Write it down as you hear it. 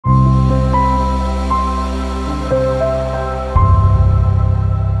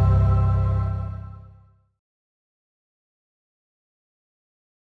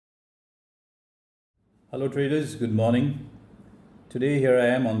Hello traders, good morning. Today here I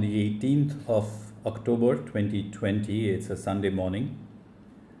am on the 18th of October 2020. It's a Sunday morning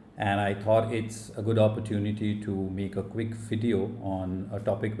and I thought it's a good opportunity to make a quick video on a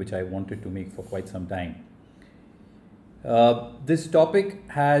topic which I wanted to make for quite some time. This topic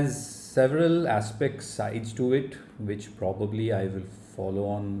has several aspects, sides to it, which probably I will follow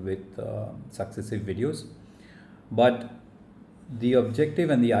on with successive videos. But the objective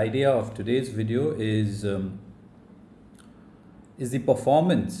and the idea of today's video is the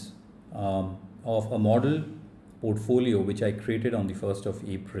performance of a model portfolio which I created on the 1st of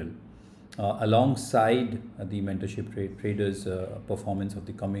April alongside the mentorship traders performance of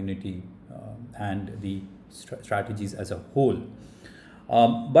the community and the strategies as a whole.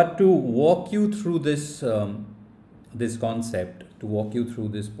 But to walk you through this this concept, to walk you through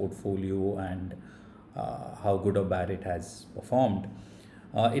this portfolio and how good or bad it has performed,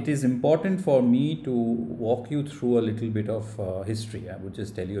 it is important for me to walk you through a little bit of history. I would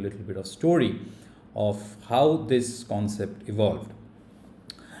just tell you a little bit of story of how this concept evolved.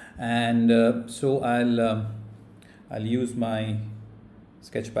 And so I'll use my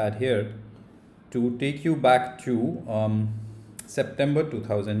sketchpad here to take you back to September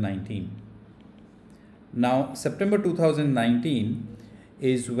 2019. Now, September 2019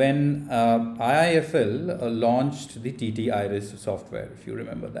 is when IIFL launched the TT Iris software, if you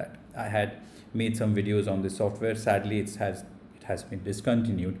remember that. I had made some videos on this software. Sadly, it has been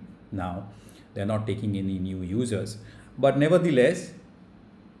discontinued now. They're not taking any new users. But nevertheless,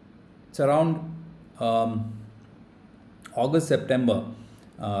 it's around August, September.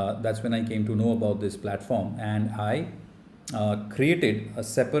 That's when I came to know about this platform, and I created a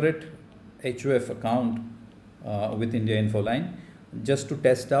separate HUF account with India Infoline just to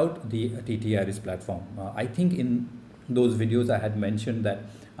test out the TT Iris platform. I think in those videos I had mentioned that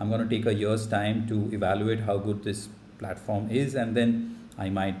I'm going to take a year's time to evaluate how good this platform is, and then I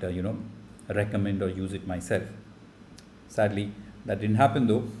might recommend or use it myself. Sadly, that didn't happen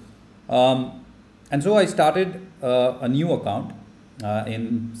though. And so I started a new account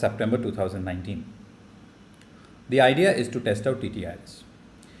in September 2019. The idea is to test out TT Iris.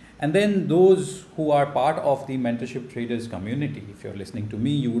 And then those who are part of the mentorship traders community, if you're listening to me,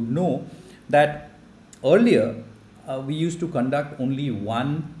 you would know that earlier we used to conduct only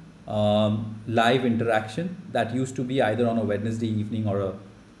one live interaction that used to be either on a Wednesday evening or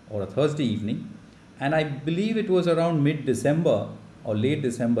a Thursday evening. And I believe it was around mid-December or late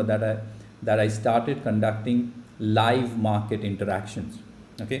December that I started conducting live market interactions.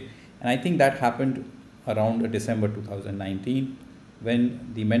 Okay, and I think that happened around December 2019.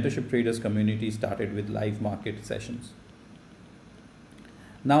 When the mentorship traders community started with live market sessions.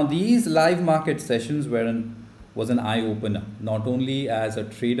 Now these live market sessions was an eye-opener, not only as a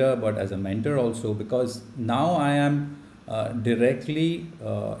trader but as a mentor also, because now I am directly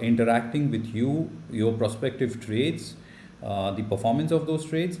interacting with you, your prospective trades, the performance of those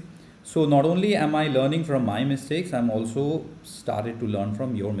trades. So not only am I learning from my mistakes, I'm also started to learn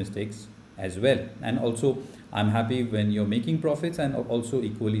from your mistakes as well. And also I'm happy when you're making profits, and also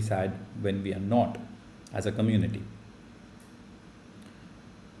equally sad when we are not as a community.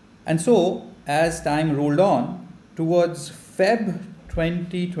 And so as time rolled on towards Feb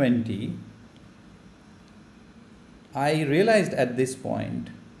 2020, I realized at this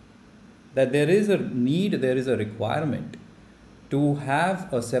point that there is a need, there is a requirement to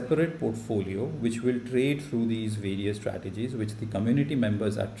have a separate portfolio which will trade through these various strategies which the community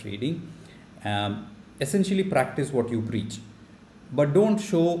members are trading. Essentially practice what you preach, but don't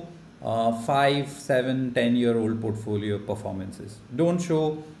show 5, 7, 10-year-old portfolio performances. Don't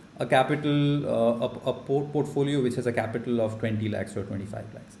show a capital, a portfolio which has a capital of 20 lakhs or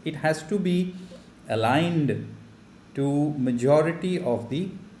 25 lakhs. It has to be aligned to majority of the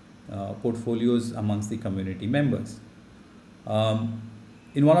portfolios amongst the community members.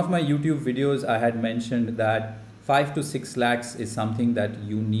 In one of my YouTube videos, I had mentioned that 5 to 6 lakhs is something that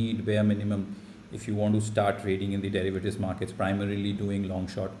you need bare minimum if you want to start trading in the derivatives markets, primarily doing long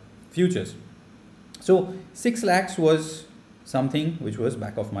short futures. So 6 lakhs was something which was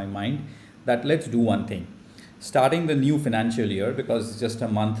back of my mind, that let's do one thing. Starting the new financial year, because it's just a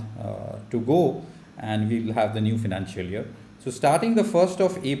month to go and we'll have the new financial year. So starting the 1st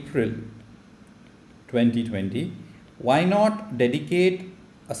of April 2020, why not dedicate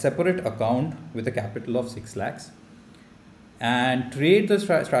a separate account with a capital of 6 lakhs and trade the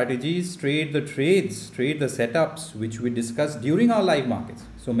strategies, trade the trades, trade the setups which we discussed during our live markets.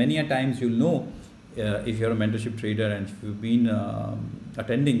 So many a times you'll know if you're a mentorship trader and if you've been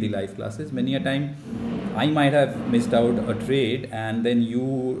attending the live classes, many a time I might have missed out a trade and then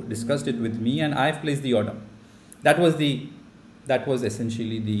you discussed it with me and I've placed the order. That was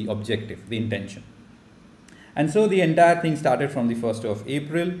essentially the objective, the intention. And so the entire thing started from the 1st of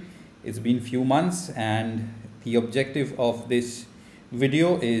April. It's been few months, and the objective of this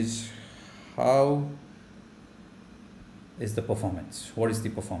video is how is the performance? What is the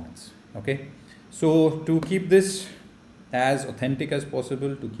performance? Okay. So to keep this as authentic as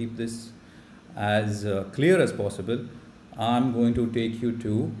possible, to keep this as clear as possible, I'm going to take you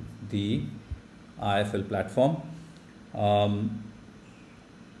to the IFL platform.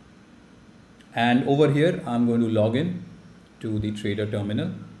 And over here, I'm going to log in to the trader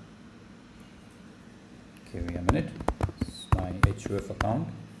terminal. Give me a minute. It's my HUF account.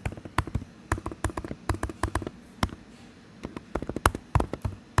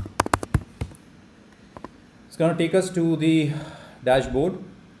 It's going to take us to the dashboard.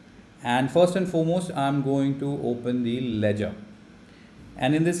 And first and foremost, I'm going to open the ledger.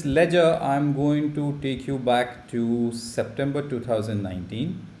 And in this ledger, I'm going to take you back to September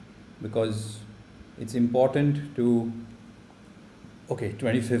 2019 because it's important to, okay,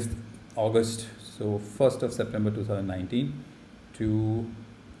 25th August. So 1st of September 2019 to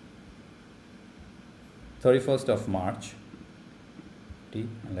 31st of March.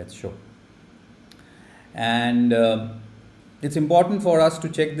 And let's show. And it's important for us to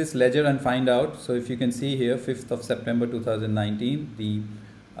check this ledger and find out. So if you can see here, 5th of September 2019, the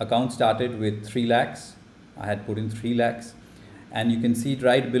account started with 3 lakhs. I had put in 3 lakhs. And you can see it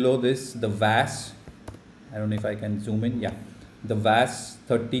right below this, the VAS. I don't know if I can zoom in. Yeah, the VAS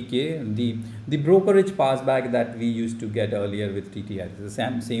 30K, the brokerage passback that we used to get earlier with TTR. It's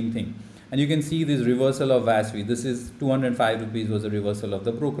the same thing. And you can see this reversal of VAS fee. This is 205 rupees was a reversal of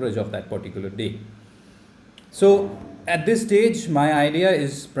the brokerage of that particular day. So at this stage, my idea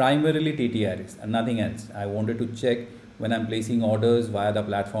is primarily TTRs and nothing else. I wanted to check when I'm placing orders via the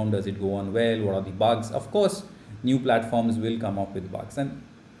platform, does it go on well? What are the bugs? Of course, new platforms will come up with bugs, and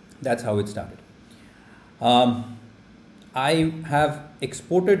that's how it started. I have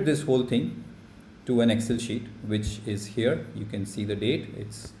exported this whole thing to an Excel sheet, which is here. You can see the date.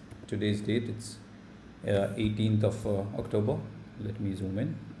 It's today's date. It's 18th of October. Let me zoom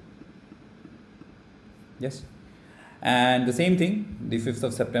in. Yes. And the same thing, the 5th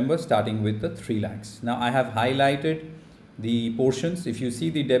of September, starting with the 3 lakhs. Now I have highlighted the portions. If you see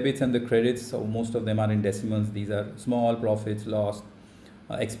the debits and the credits, so most of them are in decimals. These are small profits, lost,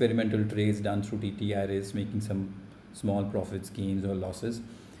 experimental trades done through TTRs, making some small profits, gains or losses.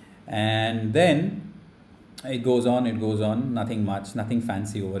 And then it goes on, nothing much, nothing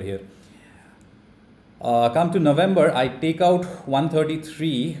fancy over here. Come to November, I take out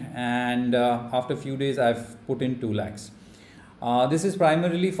 133 and after a few days I've put in 2 lakhs. This is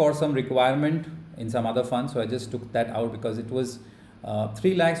primarily for some requirement in some other funds, so I just took that out because it was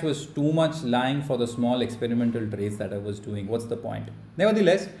 3 lakhs was too much lying for the small experimental trades that I was doing. What's the point?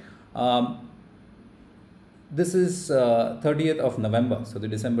 Nevertheless, this is 30th of November, so the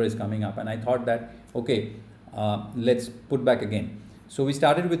December is coming up, and I thought that, okay, let's put back again. So we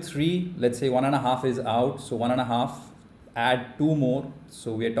started with 3, let's say 1.5 is out, so 1.5, add 2 more,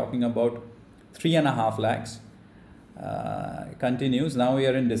 so we are talking about 3.5 lakhs. Continues, now we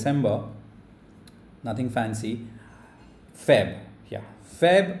are in December, nothing fancy. Feb, yeah,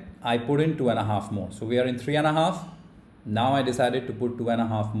 Feb, I put in 2.5 more, so we are in 3.5. Now I decided to put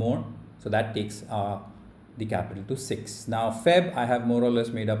 2.5 more, so that takes the capital to 6. Now Feb, I have more or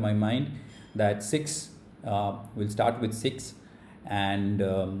less made up my mind that 6, we'll start with 6. And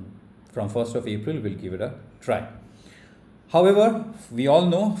from 1st of April, we'll give it a try. However, we all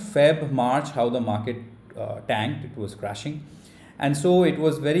know Feb, March, how the market tanked, it was crashing. And so it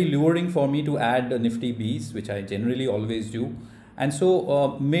was very luring for me to add Nifty Bs, which I generally always do. And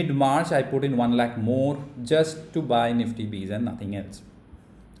so mid-March, I put in 1 lakh more just to buy Nifty Bs and nothing else.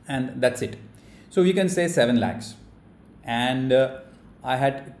 And that's it. So you can say 7 lakhs. And I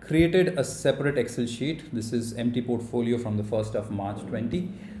had created a separate Excel sheet. This is empty portfolio from the 1st of March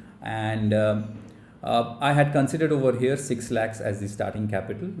 20. And I had considered over here 6 lakhs as the starting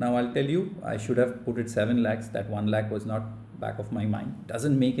capital. Now I'll tell you, I should have put it 7 lakhs. That 1 lakh was not back of my mind.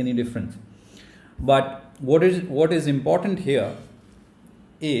 Doesn't make any difference. But what is important here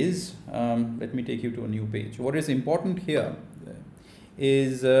is, let me take you to a new page. What is important here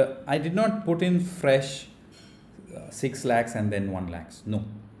is I did not put in fresh 6 lakhs and then 1 lakhs. No.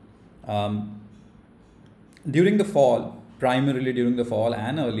 During the fall, primarily during the fall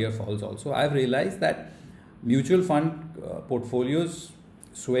and earlier falls also, I've realized that mutual fund portfolios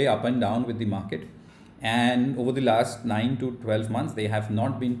sway up and down with the market. and over the last 9 to 12 months they have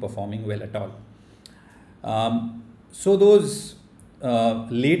not been performing well at all. So those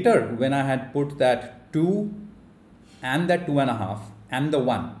later, when I had put that 2 and that 2.5 and the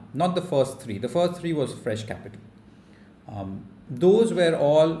 1, not the first 3, the first 3 was fresh capital. Those were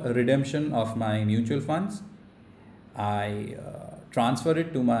all redemption of my mutual funds. I transferred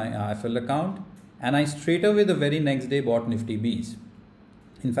it to my IFL account, and I straight away the very next day bought Nifty Bs.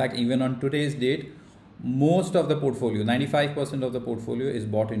 In fact, even on today's date, most of the portfolio, 95% of the portfolio is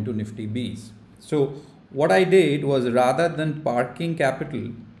bought into Nifty Bs. So what I did was, rather than parking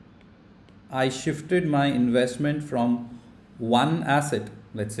capital, I shifted my investment from one asset,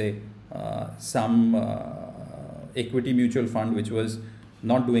 let's say some equity mutual fund which was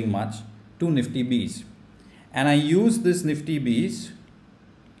not doing much, to Nifty Bs. And I used this Nifty Bs,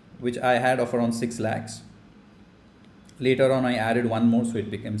 which I had of around 6 lakhs. Later on I added one more, so it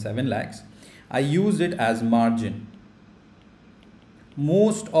became 7 lakhs. I used it as margin.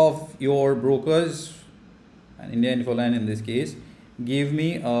 Most of your brokers, and India Infoline in this case, gave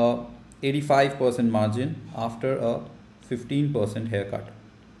me a 85% margin after a 15% haircut.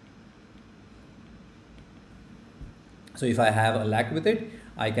 So if I have a lakh with it,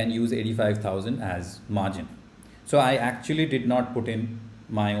 I can use 85,000 as margin. So I actually did not put in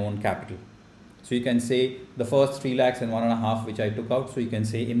my own capital. So you can say the first 3 lakhs and 1.5 which I took out. So you can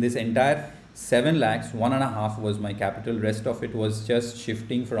say in this entire 7 lakhs, 1.5 was my capital. Rest of it was just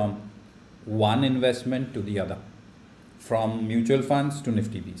shifting from one investment to the other, from mutual funds to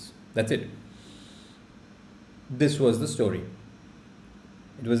Nifty Bs. That's it. This was the story.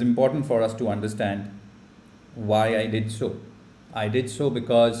 It was important for us to understand why I did so. I did so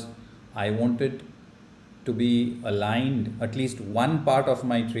because I wanted to be aligned. At least one part of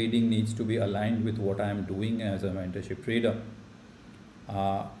my trading needs to be aligned with what I am doing as a mentorship trader.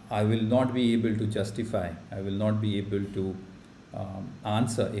 I will not be able to justify, I will not be able to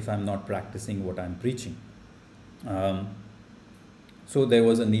answer if I'm not practicing what I'm preaching. So there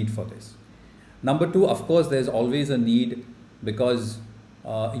was a need for this. Number 2, of course, there's always a need, because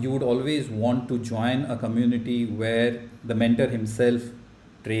you would always want to join a community where the mentor himself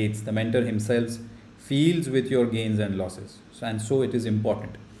trades, the mentor himself feels with your gains and losses. And so it is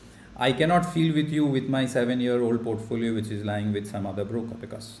important. I cannot feel with you with my 7-year-old portfolio which is lying with some other broker,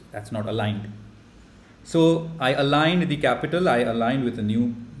 because that's not aligned. So I aligned the capital, I aligned with a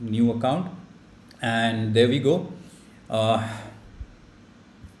new account, and there we go.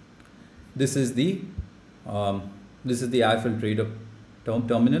 This is the IFL Trader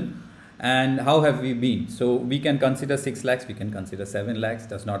terminal. And how have we been? So we can consider 6 lakhs, we can consider 7 lakhs,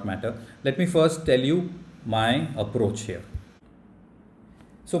 does not matter. Let me first tell you my approach here.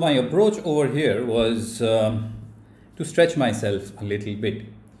 So my approach over here was to stretch myself a little bit.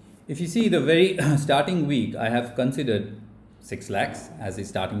 If you see the very starting week, I have considered 6 lakhs as a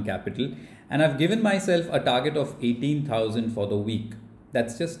starting capital, and I've given myself a target of 18,000 for the week.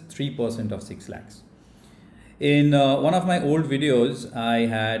 That's just 3% of 6 lakhs. In one of my old videos, I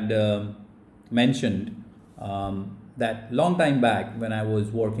had mentioned that long time back when I was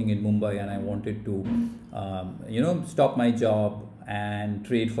working in Mumbai and I wanted to, stop my job and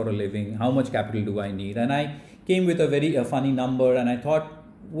trade for a living, how much capital do I need? And I came with a very funny number, and I thought,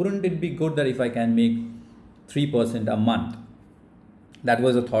 wouldn't it be good that if I can make 3% a month? That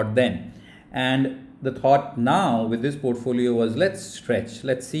was a thought then. And the thought now with this portfolio was, let's stretch,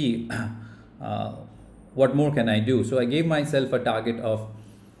 let's see what more can I do? So I gave myself a target of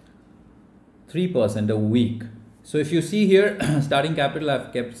 3% a week. So if you see here, starting capital,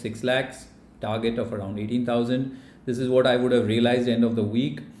 I've kept 6 lakhs, target of around 18,000. This is what I would have realized end of the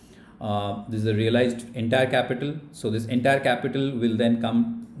week. This is a realized entire capital. So this entire capital will then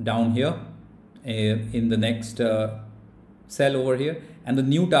come down here in the next cell over here. And the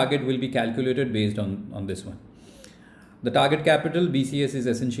new target will be calculated based on this one. The target capital, BCS, is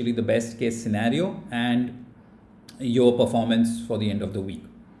essentially the best case scenario and your performance for the end of the week.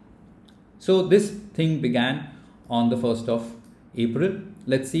 So this thing began on the 1st of April.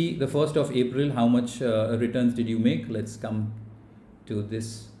 Let's see the 1st of April, how much returns did you make? Let's come to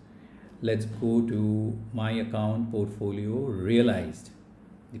this. Let's go to my account portfolio realized,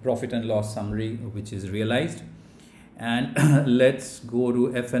 the profit and loss summary, which is realized. And let's go to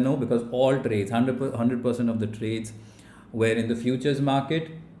FNO, because all trades, 100% of the trades were in the futures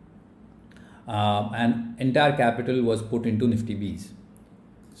market, and entire capital was put into Nifty Bs.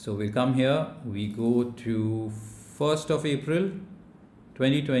 So we'll come here, we go to 1st of April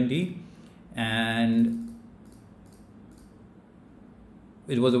 2020, and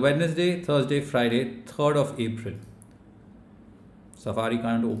it was a Wednesday, Thursday, Friday, 3rd of April. Safari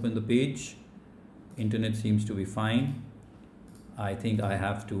can't open the page. internet seems to be fine. I think I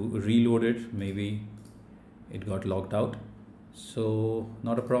have to reload it. Maybe it got logged out. So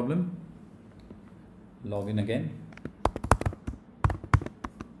not a problem. Log in again.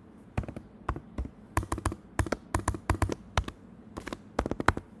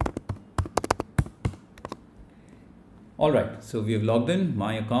 All right, so we have logged in,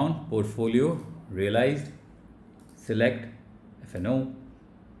 my account, portfolio, realized, select FNO,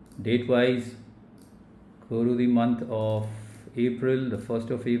 date wise, go to the month of April, the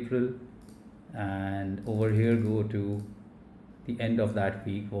 1st of April, and over here go to the end of that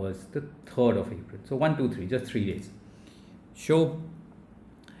week was the 3rd of April. So 1, 2, 3, just 3 days. Show,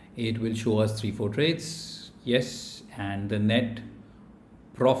 it will show us 3-4 trades, yes, and the net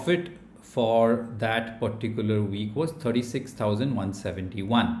profit for that particular week was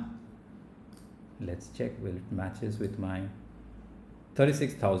 36,171. Let's check, will it matches with my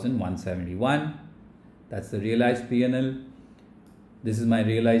 36,171. That's the realized P&L. This is my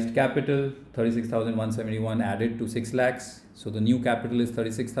realized capital, 36,171 added to 6 lakhs. So the new capital is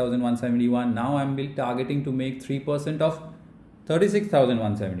 36,171. Now I'm targeting to make 3% of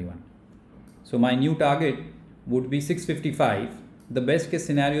 36,171. So my new target would be 655. The best case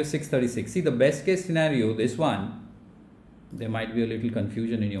scenario is 636. See, the best case scenario, this one, there might be a little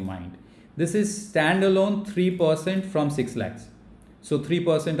confusion in your mind. This is standalone 3% from 6 lakhs. So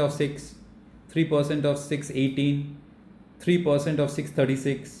 3% of 6, 3% of 618, 3% of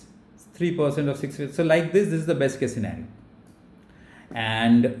 636, 3% of 6. So like this is the best case scenario.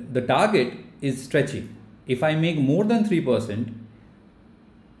 And the target is stretchy. If I make more than 3%,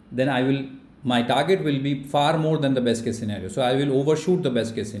 then my target will be far more than the best case scenario. So I will overshoot the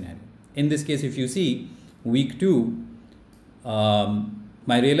best case scenario. In this case, if you see week 2,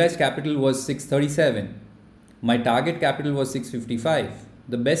 my realized capital was 637. My target capital was 655.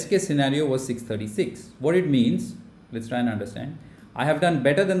 The best case scenario was 636. What it means, let's try and understand. I have done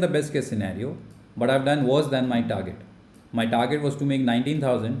better than the best case scenario, but I've done worse than my target. My target was to make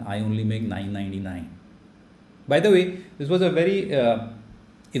 19,000. I only make 999. By the way, this was a very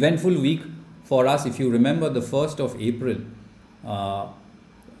eventful week for us. If you remember, the 1st of April,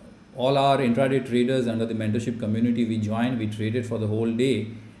 all our intraday traders under the mentorship community, we joined, we traded for the whole day,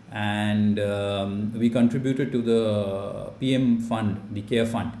 and we contributed to the PM fund, the care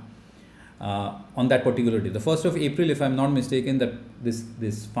fund, on that particular day. The 1st of April, if I'm not mistaken, that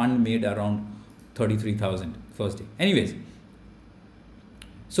this fund made around 33,000 first day. Anyways,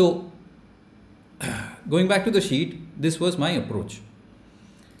 so going back to the sheet, this was my approach.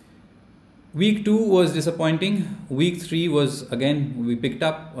 Week 2 was disappointing. Week 3 was, again, we picked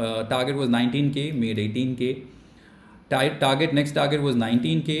up, target was 19K, made 18K. Next target was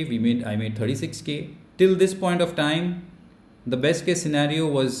 19K, I made 36K. Till this point of time, the best case scenario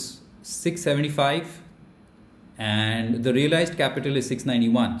was 675 and the realized capital is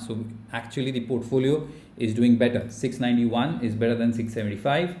 691. So actually the portfolio is doing better. 691 is better than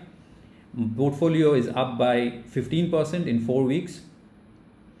 675. Portfolio is up by 15% in 4 weeks.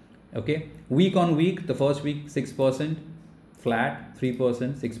 Okay, week on week, the first week 6%, flat, 3%,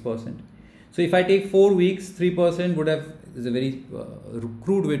 6%. So if I take 4 weeks, 3% would have, is a very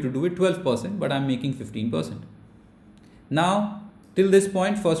crude way to do it, 12%, but I'm making 15%. Now, till this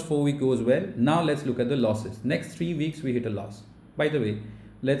point, first 4 weeks goes well. Now let's look at the losses. Next 3 weeks, we hit a loss. By the way,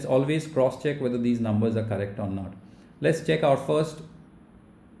 let's always cross check whether these numbers are correct or not. Let's check our first,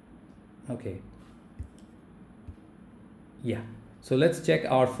 okay. Yeah. So let's check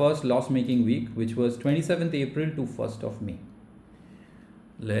our first loss-making week, which was 27th April to 1st of May.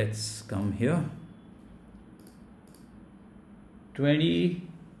 Let's come here.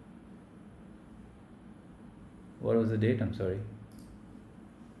 what was the date? I'm sorry.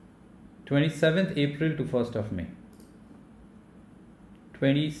 27th April to 1st of May.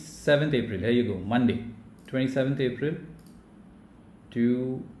 27th April, here you go, Monday. 27th April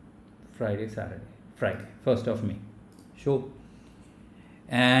to Friday, 1st of May. Show.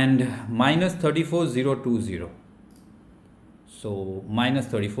 And minus 34,020. So minus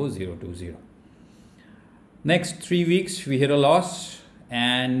 34,020. Next 3 weeks we hit a loss,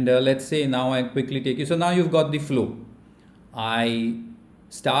 and let's say now I quickly take you. So now you've got the flow. I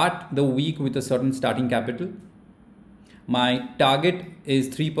start the week with a certain starting capital. My target is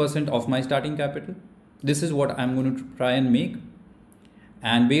 3% of my starting capital. This is what I'm going to try and make.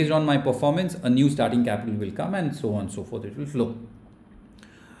 And based on my performance, a new starting capital will come, and so on and so forth. It will flow.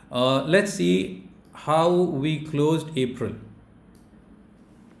 Let's see how we closed April.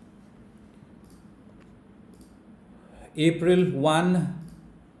 April 1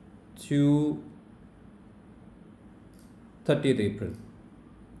 to 30th April.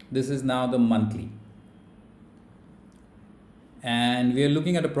 This is now the monthly. and we are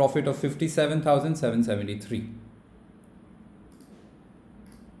looking at a profit of 57,773.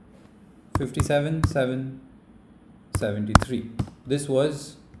 57,773. This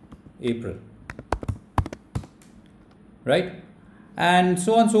was April, right? And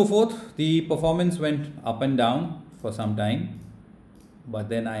so on and so forth. The performance went up and down for some time, but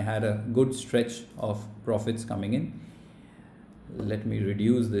then I had a good stretch of profits coming in. Let me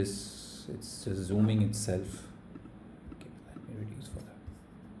reduce this. It's just zooming itself. Okay, let me reduce for that.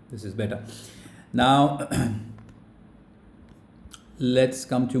 This is better. Now let's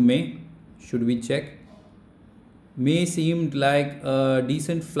come to May. Should we check? May seemed like a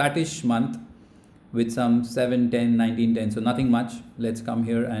decent flattish month with some 7, 10, 19, 10. So nothing much. Let's come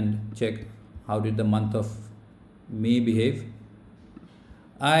here and check how did the month of May behave.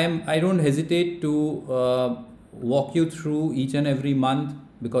 I don't hesitate to walk you through each and every month,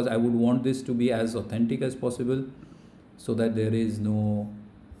 because I would want this to be as authentic as possible so that there is no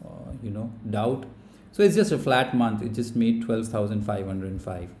doubt. So it's just a flat month. It just made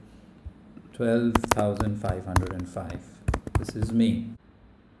 12,505. 12,505. This is May.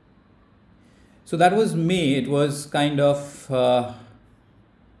 So that was May. It was kind of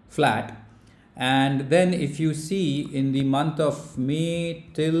flat. And then if you see in the month of May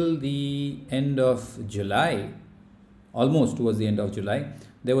till the end of July, almost towards the end of July,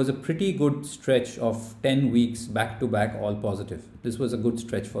 there was a pretty good stretch of 10 weeks back to back, all positive. This was a good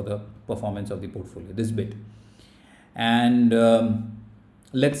stretch for the performance of the portfolio, this bit. And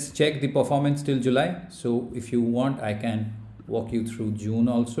let's check the performance till July. So if you want, I can walk you through June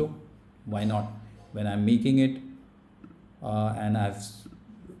also. Why not? When I'm making it, and I've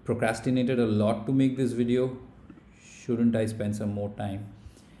procrastinated a lot to make this video, shouldn't I spend some more time?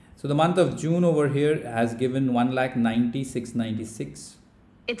 So the month of June over here has given 1,90,696.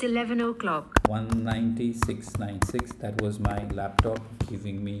 It's 11 o'clock. 1,90,696. That was my laptop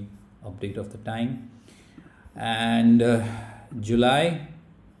giving me update of the time. And July,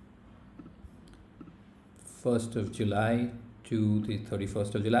 1st of July to the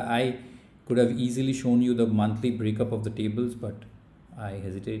 31st of July. I could have easily shown you the monthly breakup of the tables, but I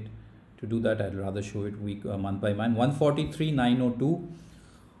hesitate to do that. I'd rather show it month by month. 143,902.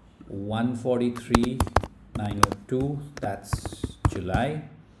 143,902. That's July.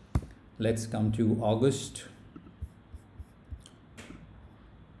 Let's come to August.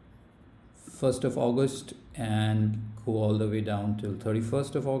 1st of August and go all the way down till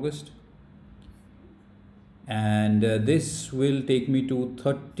 31st of August. And this will take me to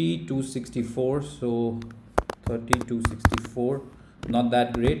 30,264. So 30,264, not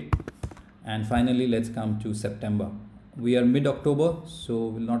that great. And finally, let's come to September. We are mid-October, so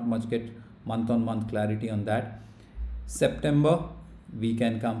we'll not much get month-on-month clarity on that. September, we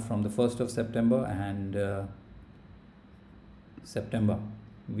can come from the 1st of September, and September,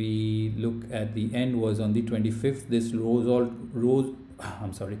 we look at the end was on the 25th. This rolls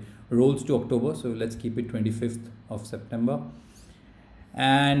to October, so let's keep it 25th of September.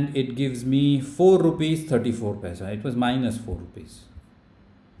 And it gives me 4 rupees 34 paisa. It was minus 4 rupees.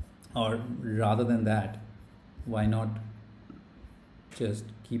 Or rather than that, why not just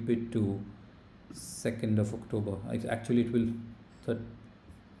keep it to 2nd of October? Actually, it will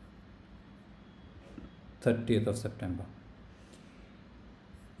 30th of September.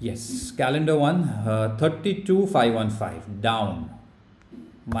 Yes, calendar one, 32,515 down,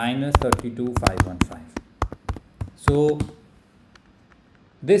 minus 32,515. So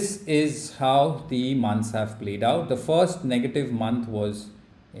this is how the months have played out. The first negative month was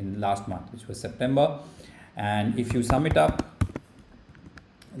in last month, which was September. And if you sum it up,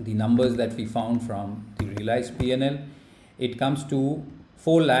 the numbers that we found from the realized PNL, it comes to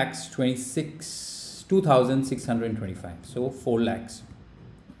 4,26,2,625. So 4 lakhs.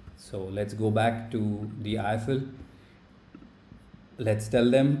 So let's go back to the IFL. Let's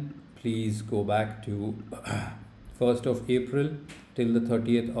tell them, please go back to 1st of April till the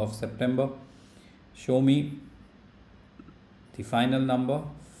 30th of September. Show me the final number,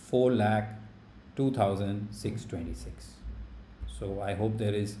 4,02,626. So I hope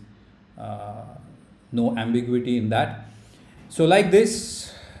there is no ambiguity in that. So like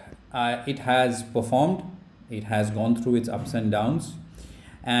this, it has performed. It has gone through its ups and downs.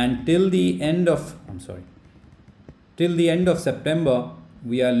 And till the end of, till the end of September,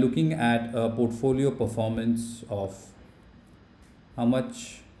 we are looking at a portfolio performance of how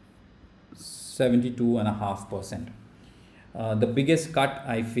much? 72.5%. The biggest cut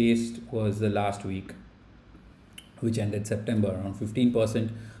I faced was the last week, which ended September, around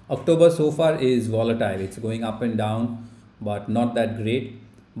 15%. October so far is volatile. It's going up and down, but not that great.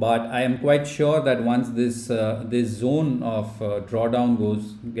 But I am quite sure that once this zone of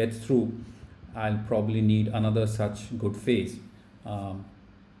drawdown gets through, I'll probably need another such good phase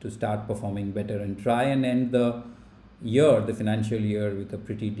to start performing better and try and end the financial year, with a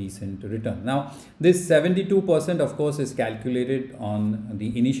pretty decent return. Now, this 72% of course is calculated on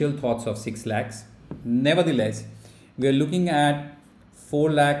the initial thoughts of 6 lakhs. Nevertheless, we are looking at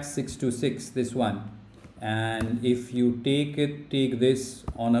 4 lakhs 626, this one. And if you take this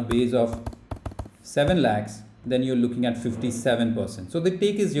on a base of 7 lakhs, then you're looking at 57%. So the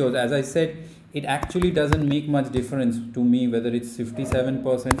take is yours. As I said, it actually doesn't make much difference to me whether it's 57%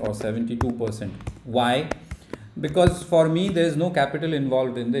 or 72%. Why? Because for me, there's no capital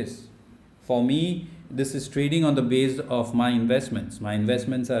involved in this. For me, this is trading on the base of my investments. My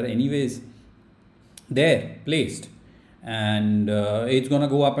investments are anyways there, placed. And it's going to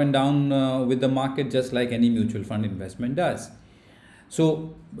go up and down with the market, just like any mutual fund investment does.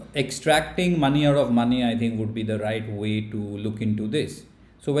 So extracting money out of money, I think, would be the right way to look into this.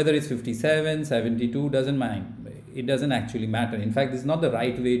 So whether it's 57, 72, doesn't mind. It doesn't actually matter. In fact, it's not the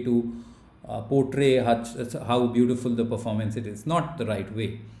right way to portray how beautiful the performance it is. Not the right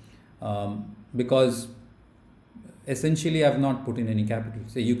way, because essentially I've not put in any capital.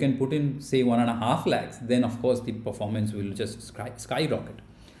 So you can put in, say, 1.5 lakhs, then of course the performance will just skyrocket.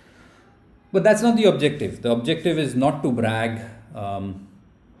 But that's not the objective. The objective is not to brag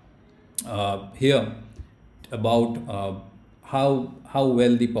here about how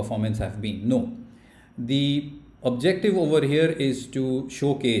well the performance have been. No, the objective over here is to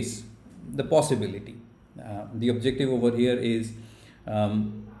showcase the possibility. The objective over here is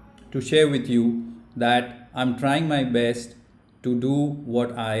to share with you that I'm trying my best to do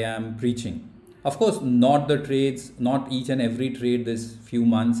what I am preaching. Of course, not the trades, not each and every trade this few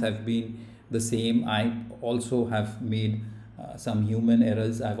months have been the same. I also have made some human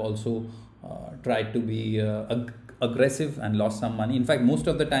errors. I've also tried to be aggressive and lost some money. In fact, most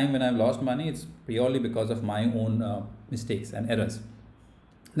of the time when I've lost money, it's purely because of my own mistakes and errors.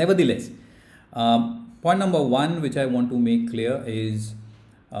 Nevertheless, point number one, which I want to make clear is,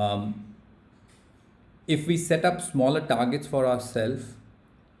 if we set up smaller targets for ourselves,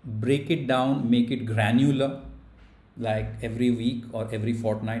 break it down, make it granular, like every week or every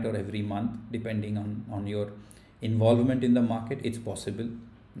fortnight or every month, depending on your involvement in the market, it's possible,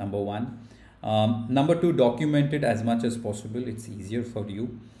 number one. Number two, document it as much as possible. It's easier for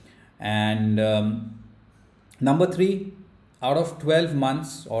you. And number three, out of 12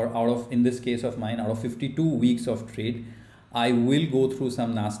 months, or in this case of mine, out of 52 weeks of trade, I will go through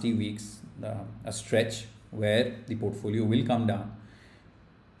some nasty weeks, a stretch where the portfolio will come down.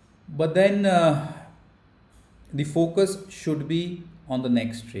 But then the focus should be on the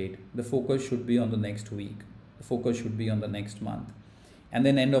next trade. The focus should be on the next week. The focus should be on the next month. And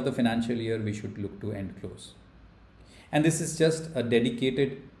then end of the financial year, we should look to end close. And this is just a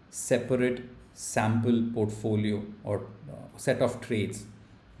dedicated, separate sample portfolio or set of trades,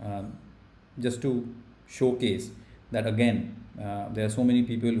 just to showcase that, again, there are so many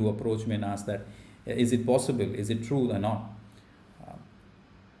people who approach me and ask that, is it possible? Is it true or not?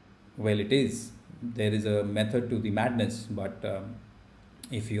 Well, it is. There is a method to the madness, but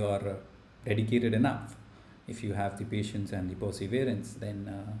if you are dedicated enough, if you have the patience and the perseverance,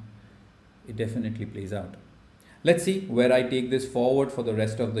 then it definitely plays out. Let's see where I take this forward for the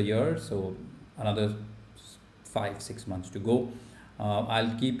rest of the year. So another 5-6 months to go.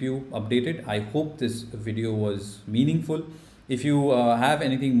 I'll keep you updated. I hope this video was meaningful. If you have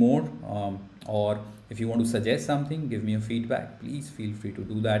anything more, or if you want to suggest something, give me a feedback, please feel free to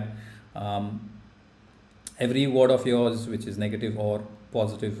do that. Every word of yours, which is negative or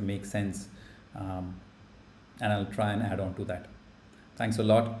positive, makes sense, and I'll try and add on to that. Thanks a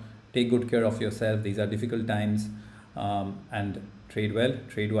lot. Take good care of yourself. These are difficult times, and trade well,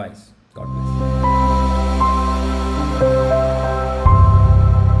 trade wise. God bless.